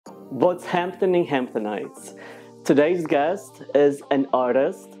What's happening, Hamptonites? Today's guest is an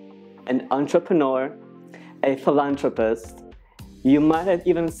artist, an entrepreneur, a philanthropist. You might have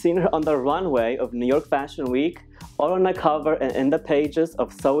even seen her on the runway of New York Fashion Week or on the cover and in the pages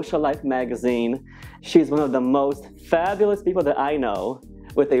of Social Life magazine. She's one of the most fabulous people that I know,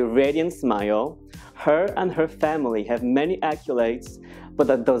 with a radiant smile. Her and her family have many accolades, but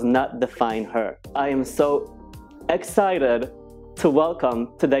that does not define her. I am so excited to welcome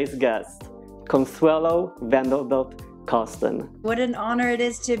today's guest, Consuelo Vanderbilt Costin. What an honor it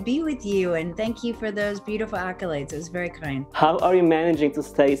is to be with you, and thank you for those beautiful accolades. It was very kind. How are you managing to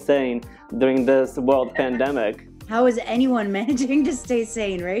stay sane during this world pandemic? How is anyone managing to stay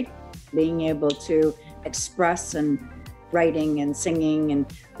sane, right? Being able to express and writing and singing and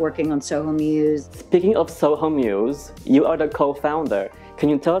working on Soho Muse. Speaking of Soho Muse, you are the co-founder. Can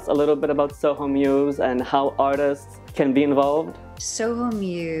you tell us a little bit about Soho Muse and how artists can be involved? Soho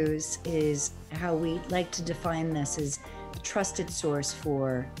Muse is how we like to define this as a trusted source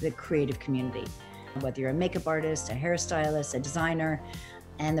for the creative community. Whether you're a makeup artist, a hairstylist, a designer,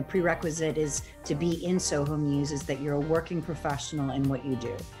 and the prerequisite is to be in Soho Muse is that you're a working professional in what you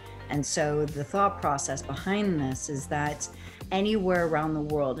do. And so the thought process behind this is that anywhere around the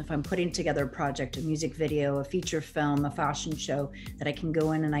world, if I'm putting together a project, a music video, a feature film, a fashion show, that I can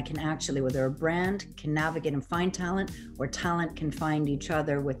go in and I can actually, whether a brand can navigate and find talent, or talent can find each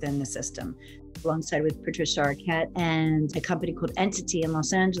other within the system. Alongside with Patricia Arquette and a company called Entity in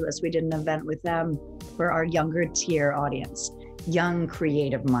Los Angeles, we did an event with them for our younger tier audience. Young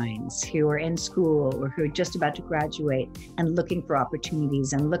creative minds who are in school or who are just about to graduate and looking for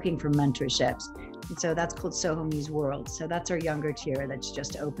opportunities and looking for mentorships. And so that's called Soho Muse World. So that's our younger tier that's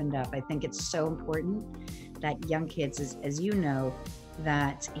just opened up. I think it's so important that young kids, as you know,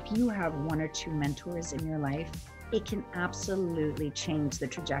 that if you have one or two mentors in your life, it can absolutely change the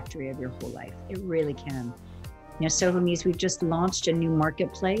trajectory of your whole life. It really can. You know, Soho Muse, we've just launched a new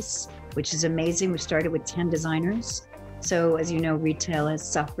marketplace, which is amazing. We started with 10 designers. So as you know, retail has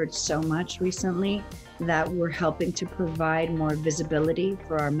suffered so much recently that we're helping to provide more visibility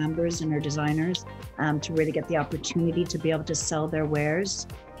for our members and our designers to really get the opportunity to be able to sell their wares.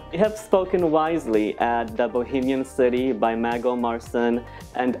 You have spoken wisely at the Bohemian City by Marsin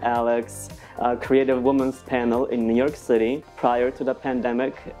and Alex, Creative Women's Panel in New York City prior to the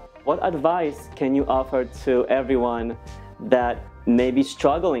pandemic. What advice can you offer to everyone that may be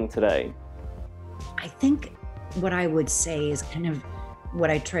struggling today? I think what I would say is kind of what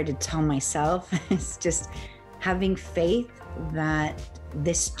I try to tell myself is just having faith that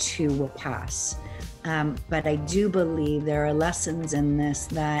this too will pass. But I do believe there are lessons in this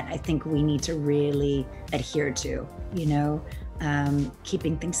that I think we need to really adhere to, you know,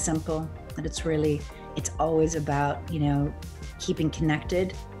 keeping things simple, that it's always about, you know, keeping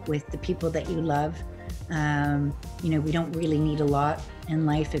connected with the people that you love. You know, we don't really need a lot in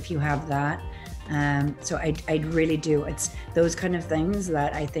life if you have that. So I really do. It's those kind of things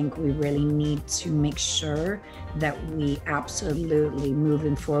that I think we really need to make sure that we absolutely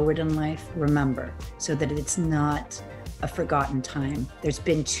moving forward in life, remember, so that it's not a forgotten time. There's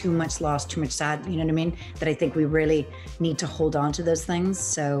been too much loss, too much sad, you know what I mean? That I think we really need to hold on to those things.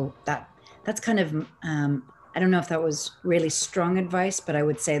 So that's kind of, I don't know if that was really strong advice, but I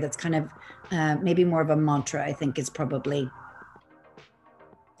would say that's kind of maybe more of a mantra, I think is probably.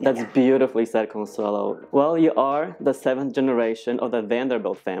 That's beautifully said, Consuelo. Well, you are the 7th generation of the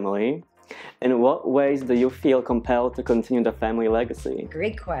Vanderbilt family. In what ways do you feel compelled to continue the family legacy?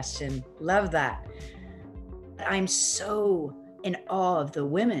 Great question. Love that. I'm so in awe of the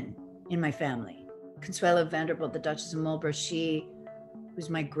women in my family. Consuelo Vanderbilt, the Duchess of Marlborough, she was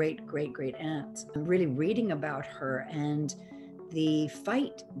my great aunt. I'm really reading about her and the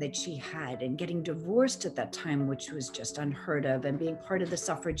fight that she had and getting divorced at that time, which was just unheard of, and being part of the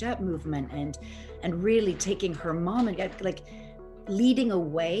suffragette movement and really taking her mom and like leading a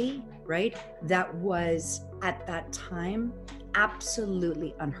way, right? That was at that time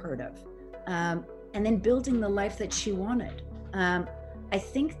absolutely unheard of. And then building the life that she wanted. I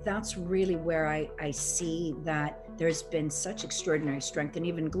think that's really where I see that there's been such extraordinary strength. And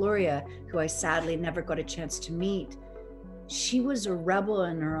even Gloria, who I sadly never got a chance to meet, she was a rebel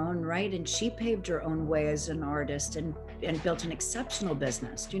in her own right, and she paved her own way as an artist and built an exceptional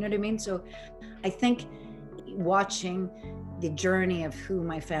business. Do you know what I mean? So I think watching the journey of who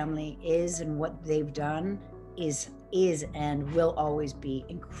my family is and what they've done is and will always be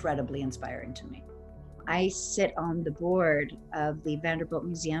incredibly inspiring to me. I sit on the board of the Vanderbilt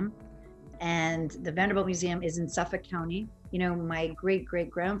Museum, and the Vanderbilt Museum is in Suffolk County. You know, my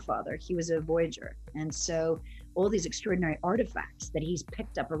great-great-grandfather, he was a voyager. And so all these extraordinary artifacts that he's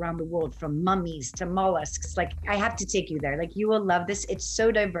picked up around the world, from mummies to mollusks. Like, I have to take you there. Like, you will love this. It's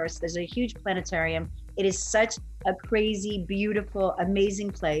so diverse. There's a huge planetarium. It is such a crazy, beautiful,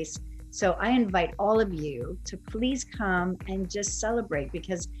 amazing place. So I invite all of you to please come and just celebrate,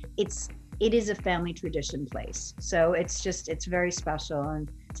 because it is a family tradition place. So it's very special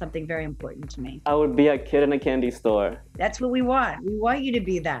and something very important to me. I would be a kid in a candy store. That's what we want. We want you to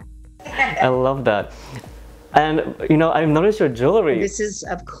be that. I love that. And, you know, I've noticed your jewelry. This is,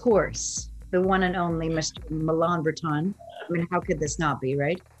 of course, the one and only Mr. Malan Breton. I mean, how could this not be,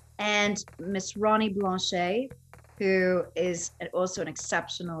 right? And Miss Ronnie Blanchet, who is also an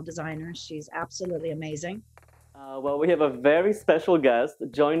exceptional designer. She's absolutely amazing. Well, we have a very special guest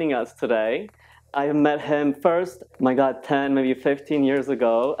joining us today. I met him first, my God, 10, maybe 15 years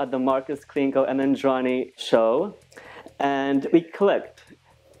ago at the Marcus Klinko and Andrani show. And we clicked.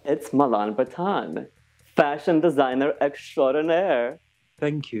 It's Malan Breton, fashion designer extraordinaire.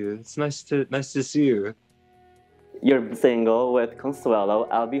 Thank you. It's nice to see you. You're single with Consuelo,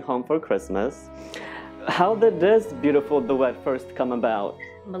 I'll Be Home for Christmas. How did this beautiful duet first come about?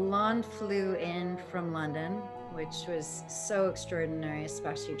 Malan flew in from London, which was so extraordinary,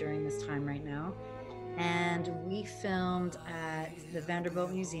 especially during this time right now. And we filmed at the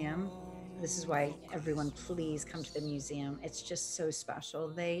Vanderbilt Museum. This is why everyone, please come to the museum. It's just so special.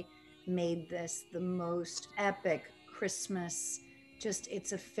 They made this the most epic Christmas,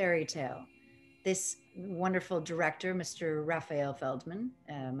 it's a fairy tale. This wonderful director, Mr. Raphael Feldman,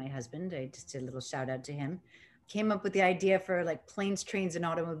 my husband, I just did a little shout out to him, came up with the idea for like planes, trains, and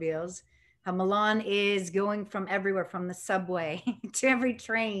automobiles. How Malan is going from everywhere, from the subway to every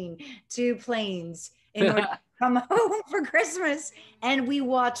train to planes, in order to come home for Christmas. And we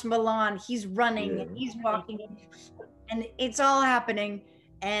watch Malan, he's running and he's walking, and it's all happening.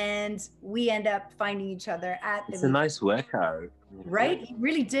 And we end up finding each other at the... It's a nice workout. Right? You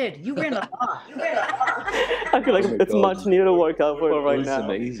really did. You ran a lot. I feel like it's much needed to work out for right now.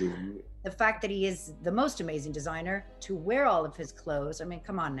 Amazing. The fact that he is the most amazing designer to wear all of his clothes. I mean,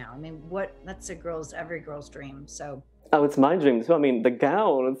 come on now. I mean, that's every girl's dream. So. Oh, it's my dream too. I mean, the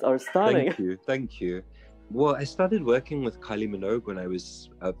gowns are stunning. Thank you. Well, I started working with Kylie Minogue when I was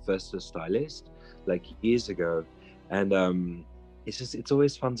first a stylist, like years ago. And it's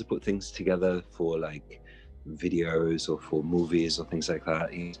always fun to put things together for like videos or for movies or things like that,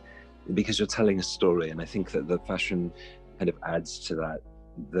 because you're telling a story. And I think that the fashion kind of adds to that,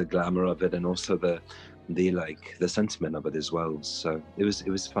 the glamour of it, and also the sentiment of it as well. So it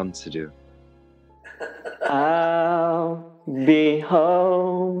was fun to do. I'll be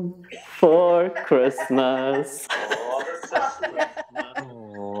home for Christmas.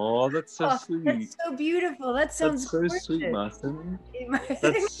 Oh, that's so sweet. That's so beautiful. That sounds so gorgeous. Sweet, Marsin.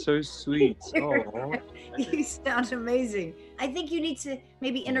 That's so sweet. Oh, you sound amazing. I think you need to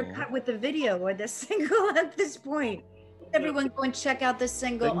maybe intercut with the video or the single at this point. Everyone go and check out the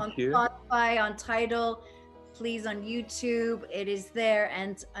single on Spotify, on Tidal, please, on YouTube. It is there,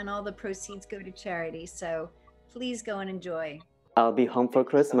 and all the proceeds go to charity. So please go and enjoy. I'll be home for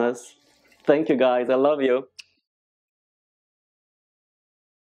Christmas. Thank you guys. I love you.